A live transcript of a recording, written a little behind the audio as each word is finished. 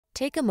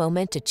Take a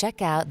moment to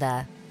check out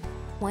the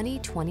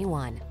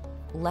 2021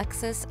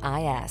 Lexus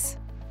IS.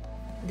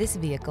 This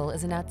vehicle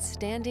is an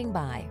outstanding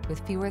buy with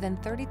fewer than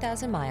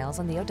 30,000 miles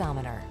on the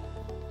odometer.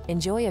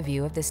 Enjoy a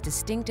view of this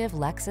distinctive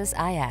Lexus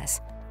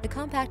IS, the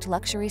compact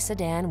luxury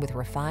sedan with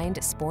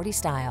refined, sporty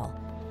style.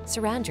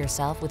 Surround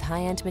yourself with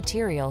high-end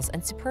materials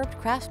and superb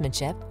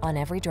craftsmanship on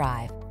every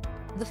drive.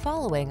 The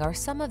following are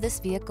some of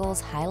this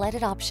vehicle's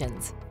highlighted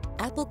options: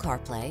 Apple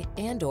CarPlay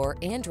and/or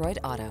Android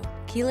Auto,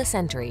 keyless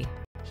entry,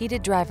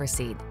 heated driver's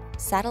seat,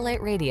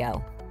 satellite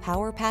radio,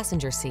 power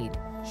passenger seat,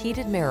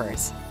 heated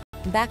mirrors,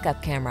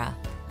 backup camera,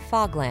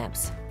 fog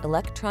lamps,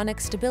 electronic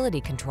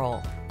stability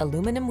control,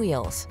 aluminum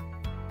wheels.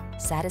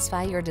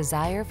 Satisfy your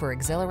desire for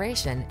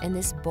exhilaration in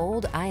this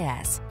bold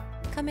IS.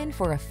 Come in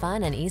for a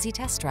fun and easy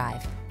test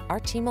drive. Our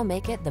team will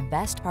make it the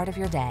best part of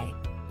your day.